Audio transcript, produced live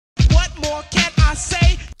more can I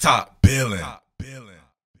say? Top Billin.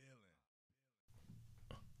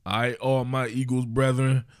 All my Eagles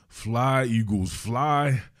brethren, fly, Eagles,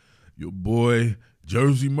 fly. Your boy,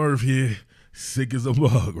 Jersey Murph here, sick as a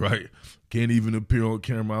bug, right? Can't even appear on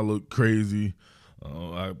camera. I look crazy.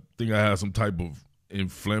 I think I have some type of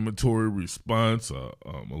inflammatory response,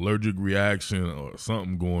 allergic reaction, or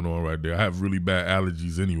something going on right there. I have really bad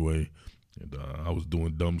allergies anyway. And I was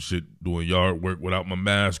doing dumb shit, doing yard work without my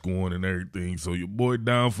mask on and everything. So your boy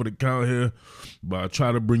down for the count here. But I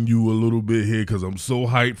try to bring you a little bit here because I'm so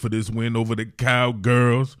hyped for this win over the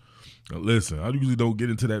Cowgirls. Now listen, I usually don't get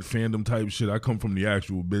into that fandom type shit. I come from the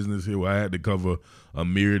actual business here where I had to cover a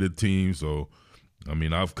myriad of teams. So, I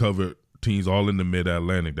mean, I've covered teams all in the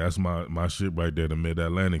Mid-Atlantic. That's my shit right there, the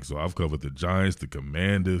Mid-Atlantic. So I've covered the Giants, the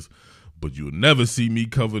Commanders. But you'll never see me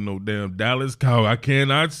cover no damn Dallas Cowgirls. I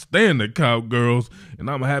cannot stand the Cowgirls, and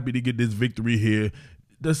I'm happy to get this victory here,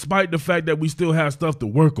 despite the fact that we still have stuff to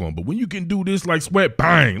work on. But when you can do this like Sweat,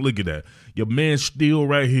 bang, look at that. Your man Steele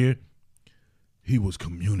right here, he was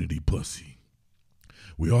community pussy.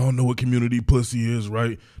 We all know what community pussy is,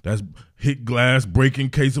 right? That's hit glass, break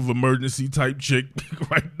in case of emergency type chick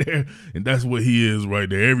right there. And that's what he is right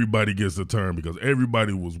there. Everybody gets a turn because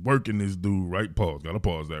everybody was working this dude, right? Pause. Gotta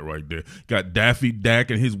pause that right there. Got Daffy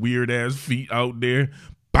Dak and his weird ass feet out there.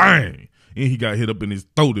 Bang! And he got hit up in his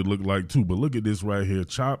throat, it looked like too. But look at this right here.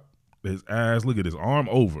 Chop his ass. Look at his arm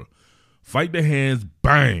over. Fight the hands.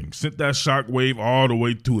 Bang! Sent that shockwave all the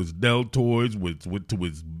way to his deltoids, which went to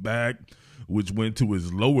his back, which went to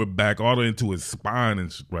his lower back, all the way into his spine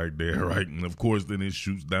and shit right there, right? And, of course, then it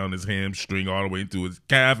shoots down his hamstring all the way into his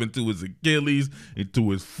calf, into his Achilles, into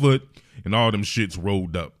his foot, and all them shits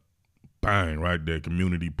rolled up. Bang, right there,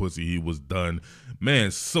 community pussy, he was done.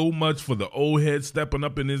 Man, so much for the old head stepping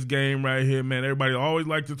up in this game right here, man. Everybody always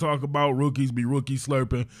like to talk about rookies be rookie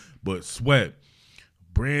slurping, but Sweat,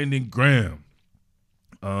 Brandon Graham,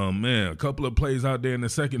 man, a couple of plays out there in the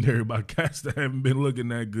secondary by cats that haven't been looking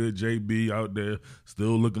that good. JB out there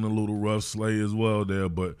still looking a little rough. Slay as well there.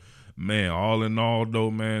 But, man, all in all,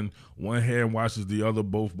 though, man, one hand washes the other.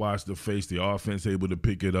 Both wash the face. The offense able to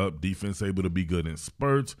pick it up. Defense able to be good in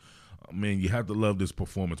spurts. Man, you have to love this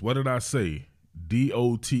performance. What did I say?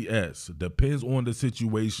 DOTS. Depends on the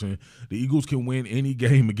situation. The Eagles can win any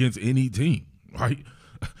game against any team, right?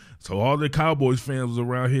 So all the Cowboys fans was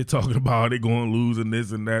around here talking about how they going to lose and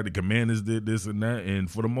this and that. The Commanders did this and that.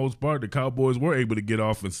 And for the most part, the Cowboys were able to get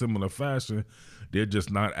off in similar fashion. They're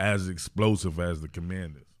just not as explosive as the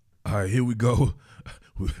Commanders. All right, here we go.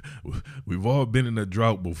 We've all been in a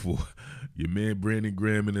drought before. Your man Brandon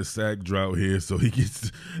Graham in a sack drought here, so he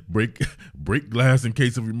gets break glass in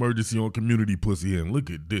case of emergency on community pussy. And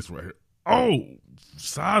look at this right here. Oh,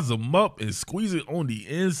 size him up and squeeze it on the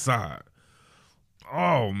inside.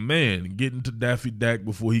 Oh, man, getting to Daffy Dak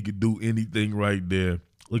before he could do anything right there.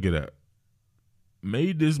 Look at that.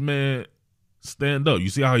 Made this man stand up. You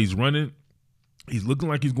see how he's running? He's looking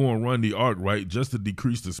like he's going to run the arc, right, just to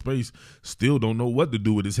decrease the space. Still don't know what to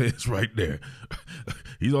do with his hands right there.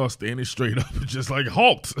 He's all standing straight up, just like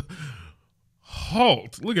halt.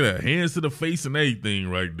 Halt. Look at that. Hands to the face and everything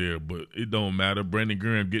right there, but it don't matter. Brandon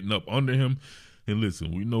Graham getting up under him. And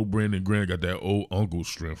listen, we know Brandon Graham got that old uncle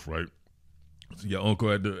strength, right? So your uncle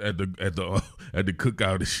at the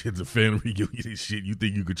cookout and shit, the family give you this shit. You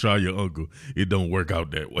think you could try your uncle? It don't work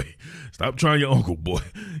out that way. Stop trying your uncle, boy.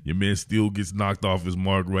 Your man still gets knocked off his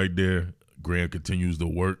mark right there. Graham continues to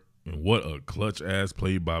work, and what a clutch ass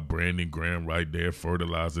play by Brandon Graham right there,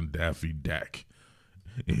 fertilizing Daffy Dak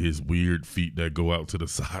and his weird feet that go out to the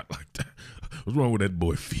side like that. What's wrong with that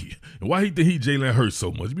boy feet? And why he think he Jalen Hurts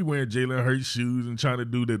so much? He be wearing Jalen Hurts shoes and trying to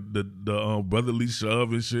do the brotherly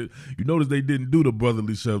shove and shit. You notice they didn't do the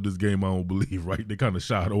brotherly shove this game, I don't believe, right? They kind of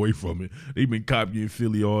shied away from it. They've been copying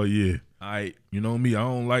Philly all year. You know me, I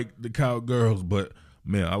don't like the Cowgirls, but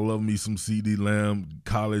man, I love me some CD Lamb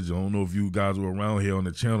college. I don't know if you guys were around here on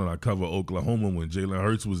the channel. I covered Oklahoma when Jalen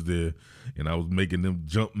Hurts was there, and I was making them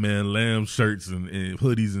Jumpman Lamb shirts and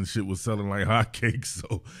hoodies and shit was selling like hotcakes.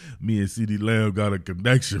 So me and CD Lamb got a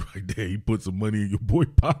connection right there. He put some money in your boy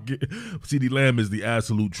pocket. CD Lamb is the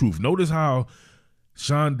absolute truth. Notice how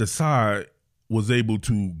Sean Desai was able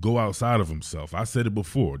to go outside of himself. I said it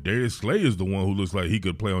before. Darius Slay is the one who looks like he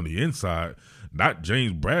could play on the inside, not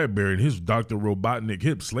James Bradbury and his Dr. Robotnik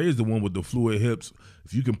hips. Slay is the one with the fluid hips.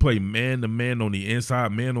 If you can play man-to-man on the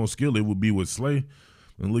inside, man on skill, it would be with Slay.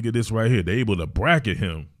 And look at this right here. They're able to bracket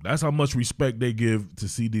him. That's how much respect they give to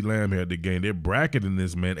CD Lamb here at the game. They're bracketing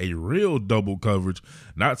this man, a real double coverage,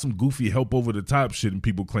 not some goofy help over the top shit and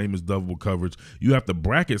people claim it's double coverage. You have to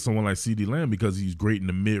bracket someone like CD Lamb because he's great in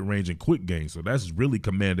the mid-range and quick game. So that's really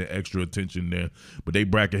commanding extra attention there. But they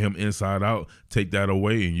bracket him inside out, take that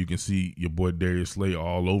away, and you can see your boy Darius Slay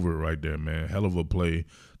all over it right there, man. Hell of a play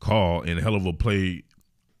call and hell of a play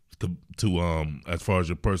to as far as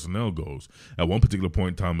your personnel goes. At one particular point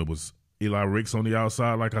in time, it was Eli Ricks on the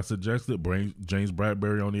outside, like I suggested, James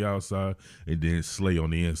Bradbury on the outside, and then Slay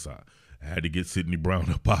on the inside. I had to get Sidney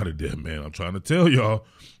Brown up out of there, man. I'm trying to tell y'all,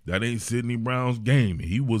 that ain't Sidney Brown's game.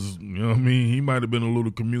 He was, you know what I mean? He might have been a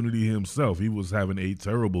little community himself. He was having a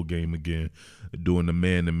terrible game again, doing the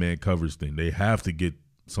man-to-man coverage thing. They have to get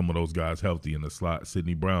some of those guys healthy in the slot.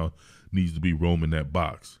 Sidney Brown needs to be roaming that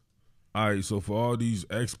box. All right, so for all these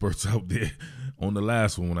experts out there, on the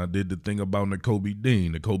last one, when I did the thing about Nakobe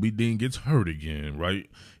Dean gets hurt again, right?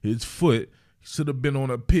 His foot should have been on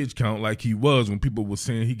a pitch count like he was when people were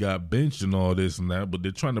saying he got benched and all this and that, but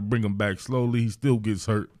they're trying to bring him back slowly. He still gets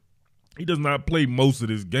hurt. He does not play most of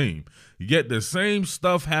this game. Yet the same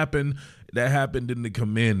stuff happened that happened in the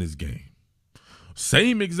Commanders game.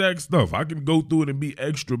 Same exact stuff. I can go through it and be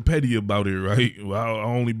extra petty about it, right? Well, I'll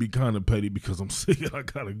only be kind of petty because I'm sick and I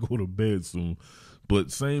got to go to bed soon.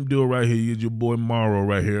 But same deal right here. You get your boy Morrow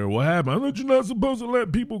right here. What happened? I thought you're not supposed to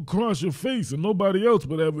let people cross your face and nobody else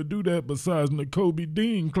would ever do that besides Nakobe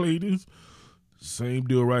Dean, Clayton. Same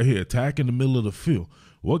deal right here. Attack in the middle of the field.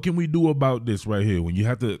 What can we do about this right here when you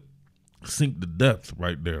have to sink the depth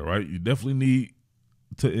right there, right? You definitely need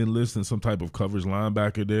to enlist in some type of coverage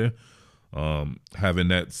linebacker there. Having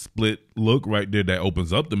that split look right there that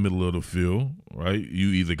opens up the middle of the field, right? You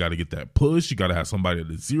either got to get that push, you got to have somebody at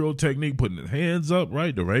the zero technique putting their hands up,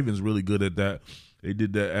 right? The Ravens really good at that. They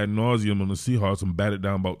did that ad nauseum on the Seahawks and batted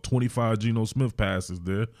down about 25 Geno Smith passes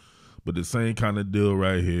there. But the same kind of deal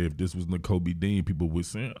right here. If this was Nakobe Dean, people would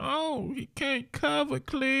say, "Oh, he can't cover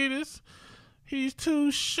Cletus. He's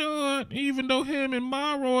too short," even though him and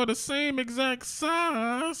Morrow are the same exact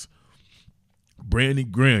size. Brandon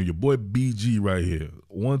Graham, your boy BG right here.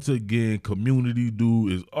 Once again, community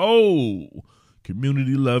dude is,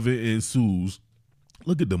 community love it ensues.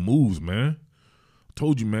 Look at the moves, man.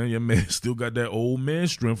 Told you, man, your man still got that old man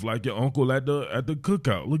strength like your uncle at the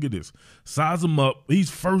cookout. Look at this. Size him up. He's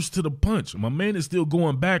first to the punch. My man is still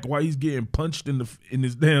going back while he's getting punched in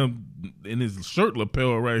his shirt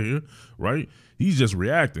lapel right here, right? He's just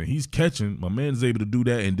reacting. He's catching. My man's able to do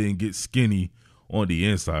that and then get skinny on the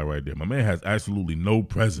inside right there. My man has absolutely no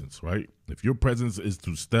presence, right? If your presence is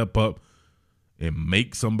to step up and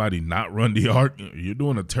make somebody not run the arc, you're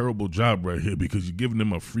doing a terrible job right here because you're giving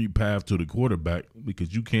them a free path to the quarterback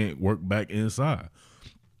because you can't work back inside.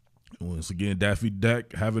 Once again, Daffy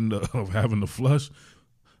Dak having the flush.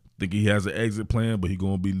 Think he has an exit plan, but he's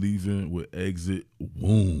going to be leaving with exit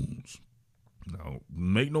wounds. Now,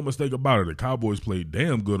 make no mistake about it, the Cowboys played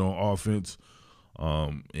damn good on offense.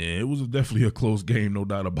 And it was definitely a close game, no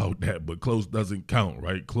doubt about that, but close doesn't count,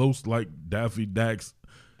 right? Close like Daffy Dak's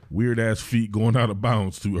weird-ass feet going out of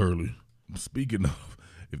bounds too early. Speaking of,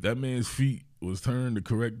 if that man's feet was turned the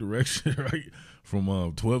correct direction, right,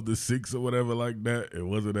 from 12 to 6 or whatever like that, it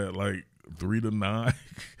wasn't at like 3 to 9,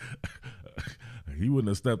 he wouldn't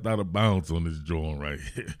have stepped out of bounds on this joint right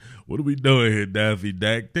here. What are we doing here, Daffy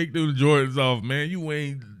Dak? Take those Jordans off, man. You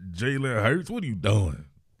ain't Jalen Hurts. What are you doing?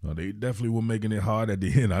 No, they definitely were making it hard at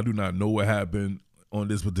the end. I do not know what happened on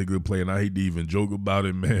this particular play, and I hate to even joke about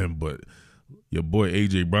it, man, but your boy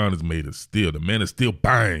A.J. Brown has made a steal. The man is still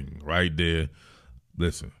bang right there.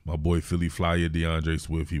 Listen, my boy Philly Flyer DeAndre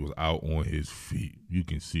Swift, he was out on his feet. You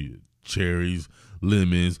can see it. Cherries,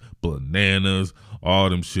 lemons, bananas, all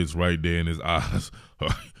them shits right there in his eyes.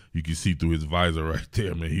 You can see through his visor right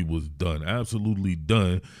there, man. He was done, absolutely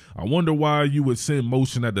done. I wonder why you would send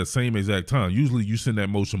motion at the same exact time. Usually you send that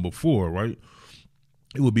motion before, right?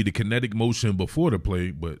 It would be the kinetic motion before the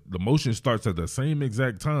play, but the motion starts at the same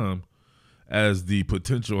exact time as the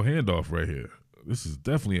potential handoff right here. This is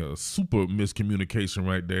definitely a super miscommunication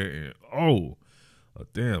right there. And, a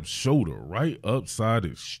damn shoulder right upside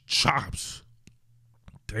his chops.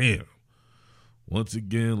 Damn. Once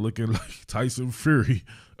again, looking like Tyson Fury.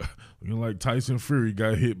 Looking like Tyson Fury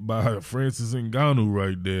got hit by Francis Ngannou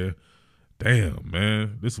right there. Damn,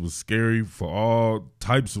 man. This was scary for all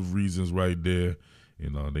types of reasons right there.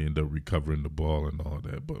 They end up recovering the ball and all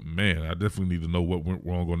that. But, man, I definitely need to know what went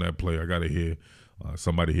wrong on that play. I got to hear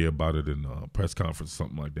somebody hear about it in a press conference,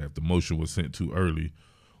 something like that. If the motion was sent too early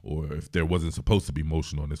or if there wasn't supposed to be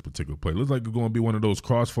motion on this particular play. It looks like it's going to be one of those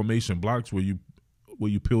cross-formation blocks where you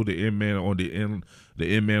where you peel the end man on the end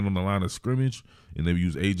man on the line of scrimmage, and then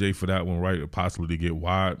use AJ for that one, right? Or possibly to get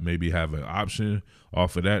wide, maybe have an option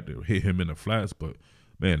off of that to hit him in the flats. But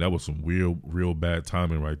man, that was some real bad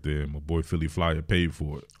timing right there. My boy Philly Flyer paid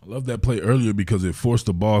for it. I love that play earlier because it forced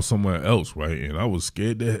the ball somewhere else, right? And I was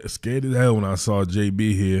scared as hell when I saw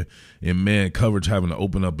JB here in man coverage having to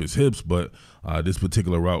open up his hips. But this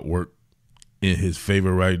particular route worked in his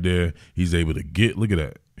favor right there. He's able to get, look at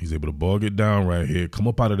that. He's able to ball get down right here, come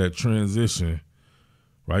up out of that transition,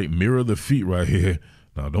 right? Mirror the feet right here.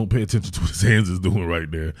 Now, don't pay attention to what his hands is doing right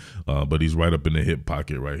there, but he's right up in the hip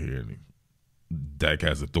pocket right here. And Dak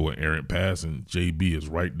has to throw an errant pass, and JB is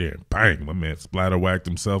right there. Bang, my man splatter whacked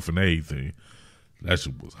himself and everything. That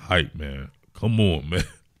shit was hype, man. Come on, man.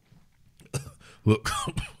 Look,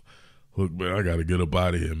 man, I got to get up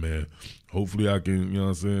out of here, man. Hopefully I can, you know what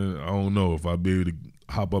I'm saying? I don't know if I'll be able to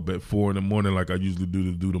hop up at 4 in the morning like I usually do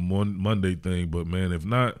to do the Monday thing. But, man, if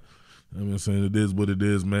not, I'm saying it is what it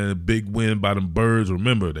is, man. Big win by them Birds.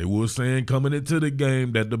 Remember, they were saying coming into the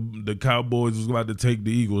game that the Cowboys was about to take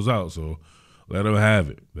the Eagles out. So let them have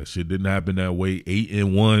it. That shit didn't happen that way.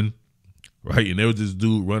 8-1, right? And there was this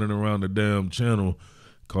dude running around the damn channel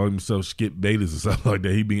calling himself Skip Bayless or something like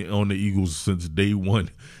that. He been on the Eagles since day one,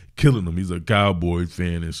 killing them. He's a Cowboys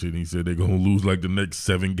fan and shit. And he said they're going to lose like the next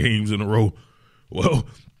 7 games in a row. Well,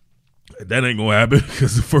 that ain't going to happen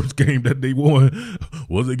because the first game that they won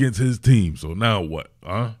was against his team. So now what,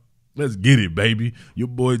 huh? Let's get it, baby. Your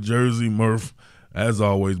boy Jersey Murph. As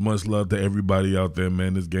always, much love to everybody out there,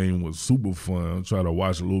 man. This game was super fun. I'll try to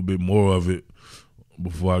watch a little bit more of it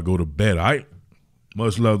before I go to bed, all right?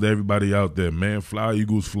 Much love to everybody out there, man. Fly,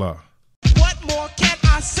 Eagles, fly. What more can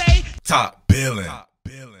I say? Top Billin.